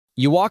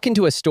You walk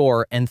into a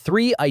store and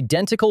three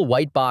identical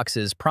white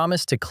boxes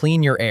promise to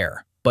clean your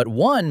air, but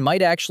one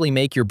might actually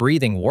make your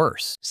breathing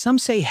worse. Some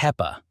say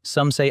HEPA,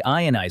 some say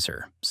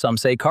Ionizer, some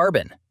say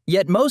carbon.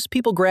 Yet most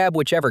people grab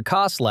whichever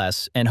costs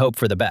less and hope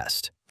for the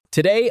best.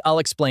 Today, I'll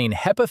explain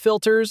HEPA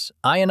filters,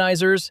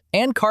 ionizers,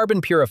 and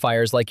carbon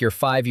purifiers like you're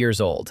 5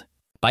 years old.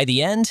 By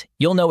the end,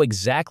 you'll know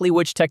exactly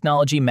which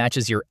technology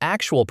matches your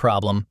actual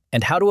problem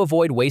and how to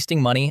avoid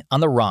wasting money on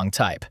the wrong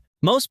type.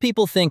 Most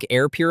people think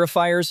air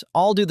purifiers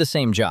all do the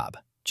same job,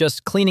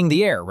 just cleaning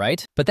the air,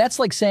 right? But that's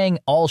like saying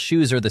all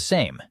shoes are the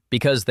same,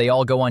 because they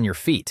all go on your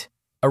feet.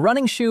 A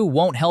running shoe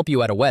won't help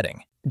you at a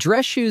wedding.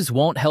 Dress shoes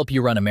won't help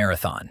you run a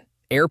marathon.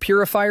 Air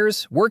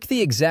purifiers work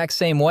the exact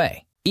same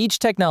way. Each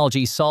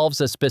technology solves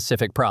a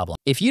specific problem.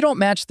 If you don't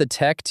match the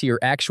tech to your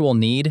actual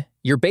need,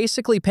 you're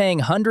basically paying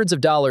hundreds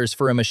of dollars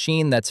for a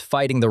machine that's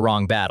fighting the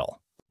wrong battle.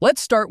 Let's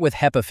start with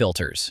HEPA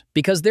filters,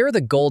 because they're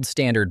the gold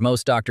standard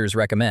most doctors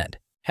recommend.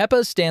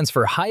 HEPA stands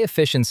for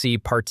high-efficiency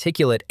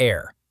particulate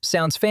air.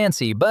 Sounds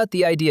fancy, but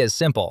the idea is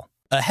simple.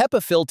 A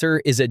HEPA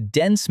filter is a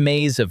dense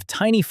maze of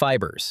tiny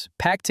fibers,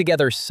 packed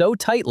together so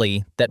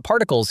tightly that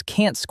particles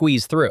can't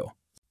squeeze through.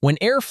 When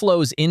air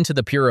flows into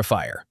the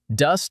purifier,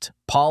 dust,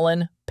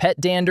 pollen,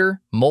 pet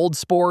dander, mold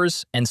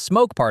spores, and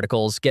smoke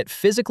particles get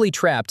physically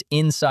trapped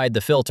inside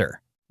the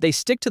filter. They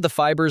stick to the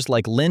fibers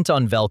like lint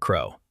on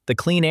Velcro. The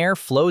clean air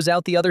flows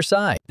out the other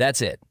side.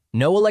 That's it.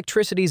 No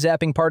electricity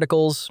zapping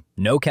particles,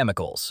 no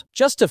chemicals.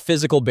 Just a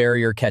physical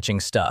barrier catching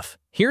stuff.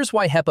 Here's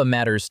why HEPA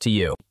matters to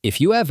you.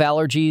 If you have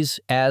allergies,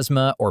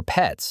 asthma, or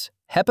pets,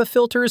 HEPA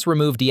filters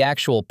remove the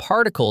actual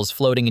particles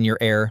floating in your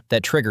air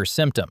that trigger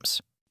symptoms.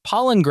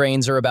 Pollen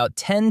grains are about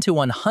 10 to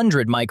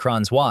 100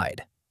 microns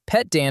wide.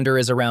 Pet dander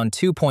is around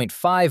 2.5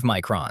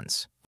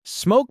 microns.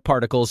 Smoke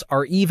particles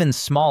are even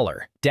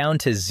smaller, down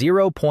to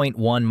 0.1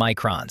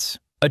 microns.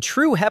 A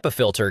true HEPA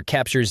filter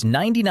captures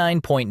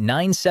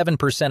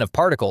 99.97% of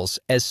particles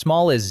as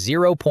small as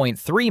 0.3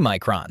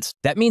 microns.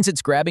 That means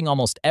it's grabbing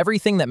almost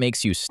everything that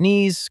makes you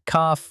sneeze,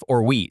 cough,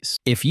 or wheeze.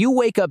 If you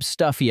wake up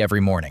stuffy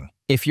every morning,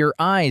 if your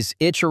eyes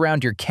itch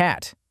around your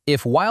cat,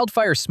 if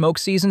wildfire smoke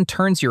season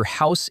turns your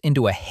house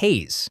into a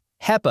haze,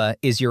 HEPA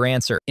is your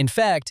answer. In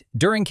fact,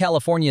 during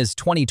California's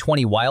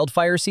 2020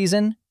 wildfire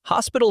season,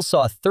 hospitals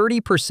saw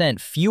 30%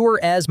 fewer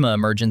asthma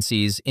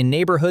emergencies in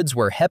neighborhoods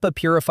where HEPA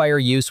purifier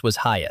use was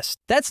highest.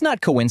 That's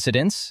not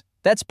coincidence.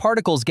 That's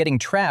particles getting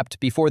trapped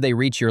before they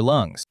reach your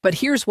lungs. But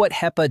here's what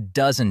HEPA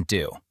doesn't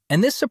do.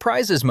 And this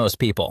surprises most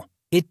people.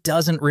 It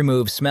doesn't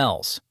remove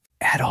smells.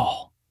 At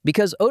all.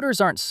 Because odors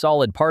aren't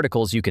solid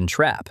particles you can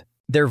trap.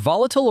 They're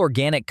volatile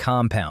organic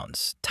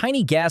compounds,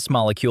 tiny gas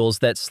molecules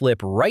that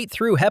slip right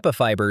through HEPA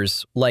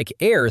fibers like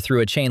air through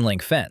a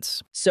chain-link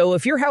fence. So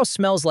if your house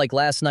smells like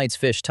last night's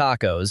fish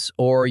tacos,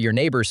 or your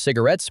neighbor's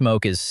cigarette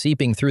smoke is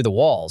seeping through the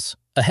walls,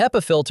 a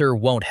HEPA filter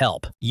won't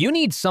help. You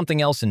need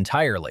something else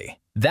entirely.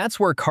 That's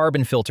where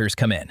carbon filters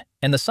come in,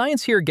 and the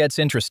science here gets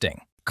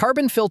interesting.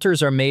 Carbon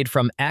filters are made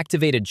from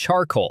activated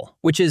charcoal,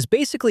 which is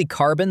basically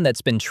carbon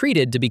that's been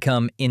treated to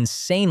become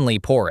insanely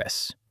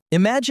porous.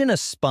 Imagine a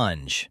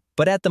sponge,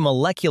 but at the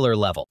molecular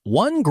level.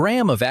 1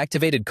 gram of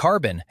activated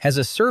carbon has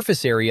a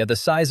surface area the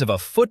size of a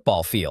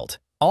football field,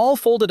 all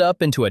folded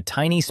up into a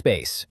tiny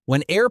space.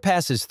 When air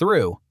passes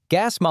through,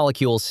 gas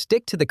molecules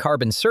stick to the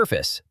carbon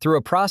surface through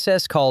a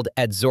process called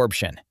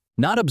adsorption.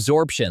 Not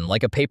absorption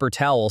like a paper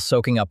towel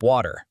soaking up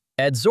water.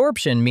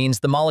 Adsorption means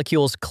the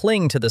molecules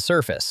cling to the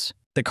surface.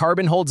 The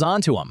carbon holds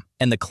onto them,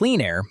 and the clean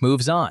air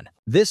moves on.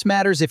 This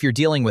matters if you're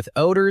dealing with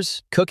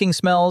odors, cooking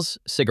smells,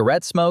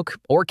 cigarette smoke,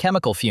 or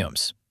chemical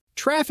fumes.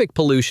 Traffic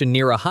pollution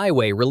near a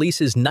highway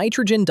releases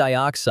nitrogen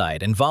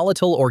dioxide and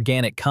volatile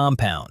organic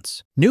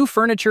compounds. New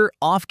furniture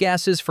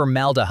off-gasses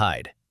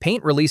formaldehyde.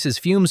 Paint releases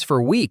fumes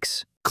for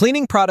weeks.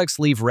 Cleaning products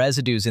leave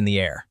residues in the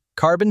air.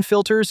 Carbon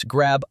filters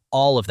grab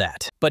all of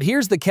that. But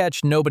here's the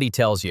catch nobody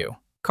tells you.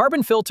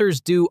 Carbon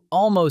filters do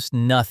almost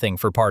nothing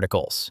for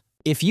particles.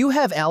 If you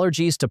have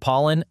allergies to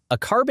pollen, a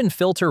carbon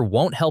filter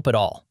won't help at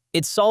all.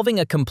 It's solving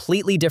a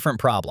completely different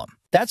problem.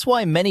 That's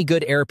why many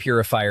good air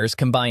purifiers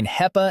combine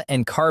HEPA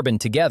and carbon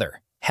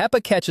together.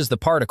 HEPA catches the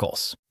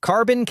particles.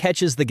 Carbon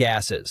catches the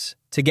gases.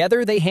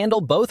 Together, they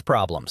handle both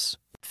problems.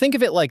 Think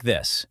of it like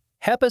this.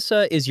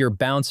 HEPA is your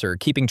bouncer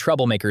keeping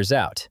troublemakers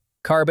out.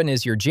 Carbon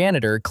is your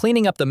janitor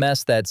cleaning up the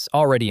mess that's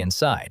already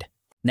inside.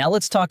 Now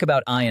let's talk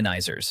about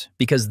ionizers,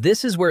 because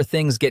this is where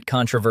things get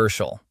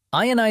controversial.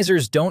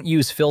 Ionizers don't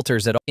use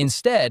filters at all.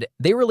 Instead,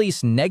 they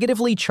release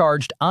negatively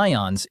charged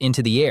ions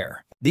into the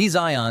air. These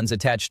ions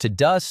attach to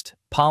dust,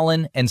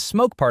 pollen, and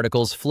smoke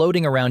particles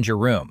floating around your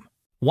room.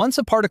 Once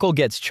a particle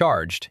gets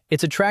charged,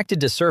 it's attracted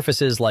to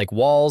surfaces like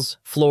walls,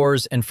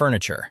 floors, and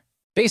furniture.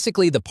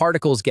 Basically, the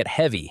particles get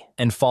heavy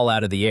and fall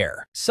out of the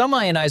air. Some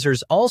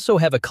ionizers also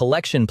have a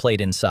collection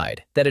plate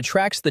inside that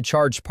attracts the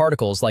charged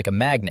particles like a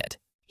magnet.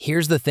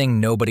 Here's the thing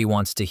nobody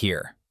wants to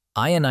hear.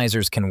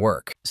 Ionizers can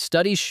work.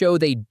 Studies show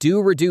they do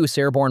reduce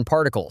airborne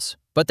particles.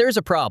 But there's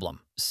a problem.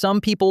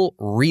 Some people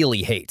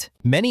really hate.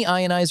 Many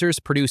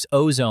ionizers produce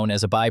ozone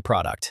as a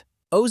byproduct.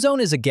 Ozone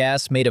is a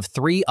gas made of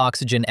 3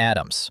 oxygen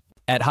atoms.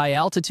 At high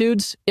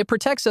altitudes, it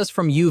protects us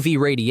from UV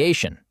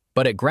radiation,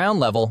 but at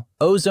ground level,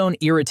 ozone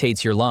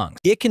irritates your lungs.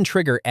 It can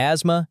trigger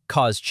asthma,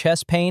 cause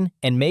chest pain,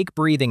 and make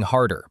breathing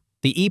harder.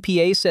 The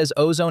EPA says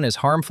ozone is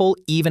harmful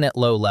even at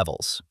low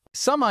levels.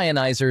 Some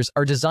ionizers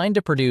are designed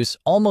to produce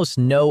almost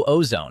no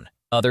ozone.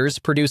 Others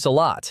produce a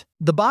lot.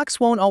 The box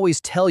won't always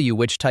tell you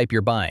which type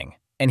you're buying.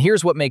 And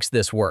here's what makes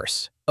this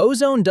worse.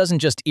 Ozone doesn't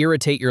just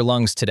irritate your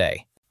lungs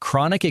today.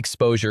 Chronic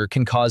exposure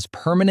can cause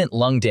permanent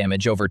lung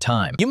damage over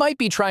time. You might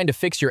be trying to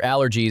fix your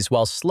allergies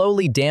while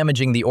slowly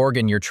damaging the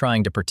organ you're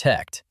trying to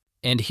protect.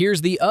 And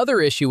here's the other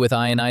issue with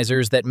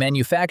ionizers that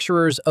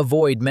manufacturers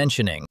avoid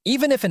mentioning.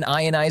 Even if an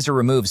ionizer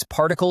removes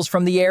particles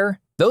from the air,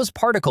 those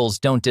particles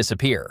don't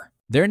disappear.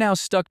 They're now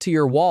stuck to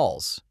your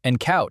walls and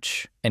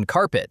couch and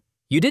carpet.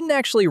 You didn't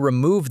actually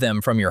remove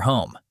them from your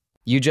home.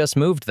 You just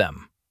moved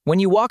them.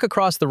 When you walk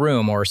across the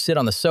room or sit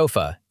on the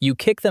sofa, you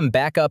kick them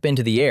back up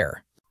into the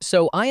air.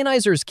 So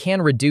ionizers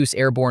can reduce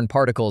airborne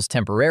particles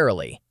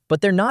temporarily, but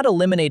they're not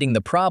eliminating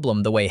the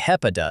problem the way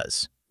HEPA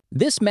does.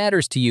 This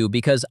matters to you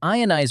because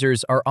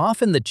ionizers are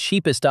often the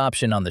cheapest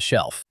option on the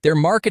shelf. They're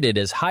marketed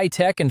as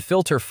high-tech and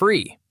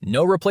filter-free.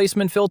 No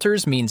replacement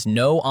filters means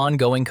no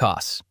ongoing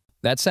costs.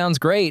 That sounds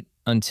great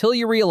until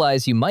you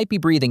realize you might be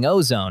breathing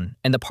ozone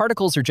and the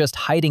particles are just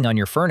hiding on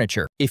your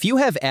furniture. If you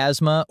have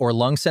asthma or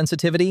lung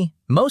sensitivity,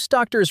 most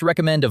doctors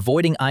recommend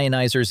avoiding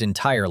ionizers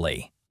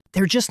entirely.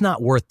 They're just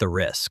not worth the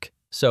risk.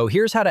 So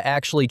here's how to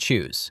actually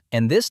choose,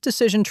 and this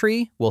decision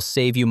tree will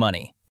save you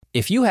money.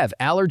 If you have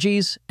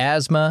allergies,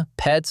 asthma,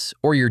 pets,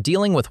 or you're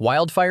dealing with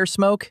wildfire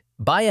smoke,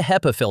 buy a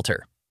HEPA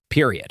filter.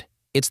 Period.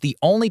 It's the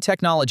only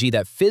technology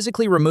that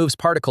physically removes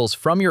particles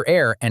from your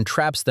air and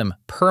traps them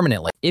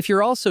permanently. If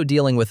you're also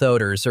dealing with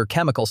odors or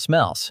chemical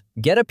smells,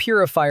 get a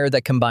purifier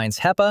that combines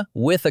HEPA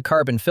with a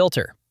carbon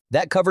filter.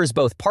 That covers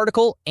both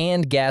particle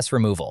and gas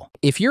removal.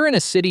 If you're in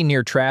a city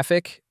near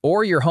traffic,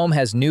 or your home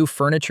has new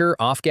furniture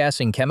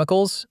off-gassing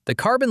chemicals, the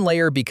carbon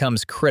layer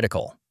becomes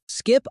critical.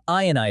 Skip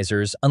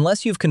ionizers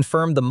unless you've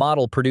confirmed the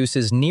model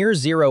produces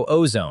near-zero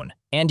ozone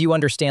and you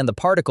understand the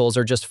particles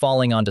are just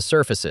falling onto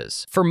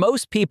surfaces. For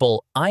most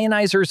people,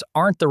 ionizers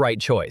aren't the right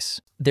choice.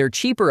 They're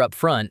cheaper up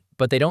front,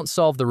 but they don't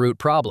solve the root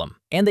problem,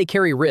 and they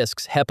carry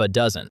risks HEPA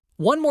doesn't.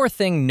 One more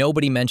thing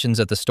nobody mentions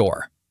at the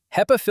store.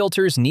 HEPA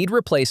filters need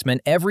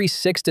replacement every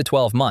 6 to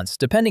 12 months,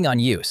 depending on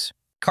use.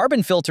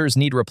 Carbon filters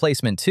need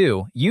replacement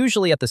too,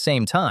 usually at the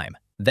same time.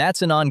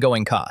 That's an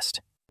ongoing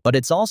cost. But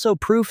it's also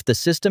proof the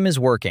system is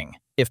working.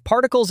 If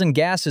particles and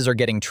gases are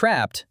getting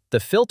trapped, the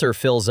filter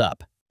fills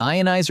up.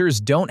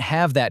 Ionizers don't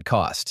have that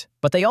cost,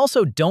 but they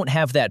also don't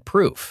have that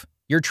proof.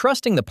 You're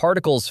trusting the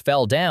particles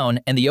fell down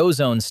and the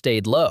ozone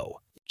stayed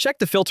low. Check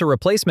the filter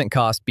replacement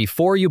cost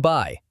before you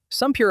buy.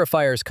 Some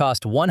purifiers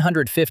cost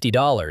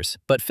 $150,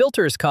 but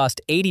filters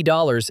cost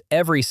 $80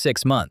 every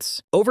 6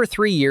 months. Over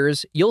 3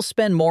 years, you'll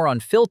spend more on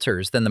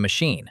filters than the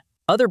machine.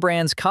 Other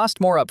brands cost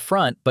more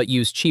upfront but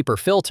use cheaper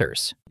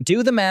filters.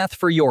 Do the math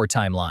for your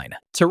timeline.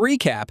 To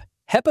recap,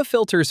 HEPA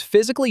filters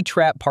physically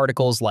trap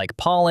particles like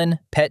pollen,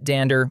 pet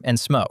dander, and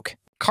smoke.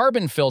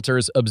 Carbon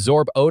filters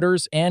absorb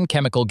odors and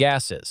chemical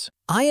gases.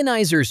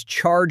 Ionizers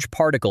charge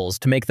particles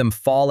to make them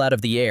fall out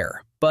of the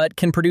air, but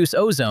can produce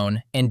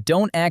ozone and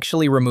don't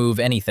actually remove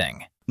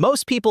anything.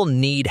 Most people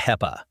need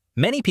HEPA.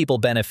 Many people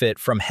benefit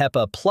from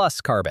HEPA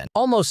plus carbon.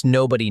 Almost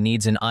nobody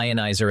needs an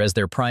ionizer as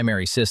their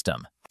primary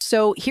system.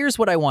 So here's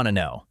what I want to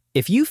know.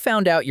 If you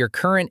found out your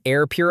current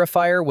air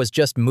purifier was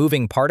just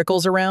moving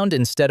particles around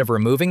instead of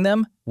removing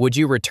them, would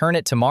you return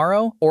it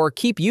tomorrow or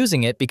keep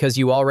using it because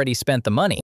you already spent the money?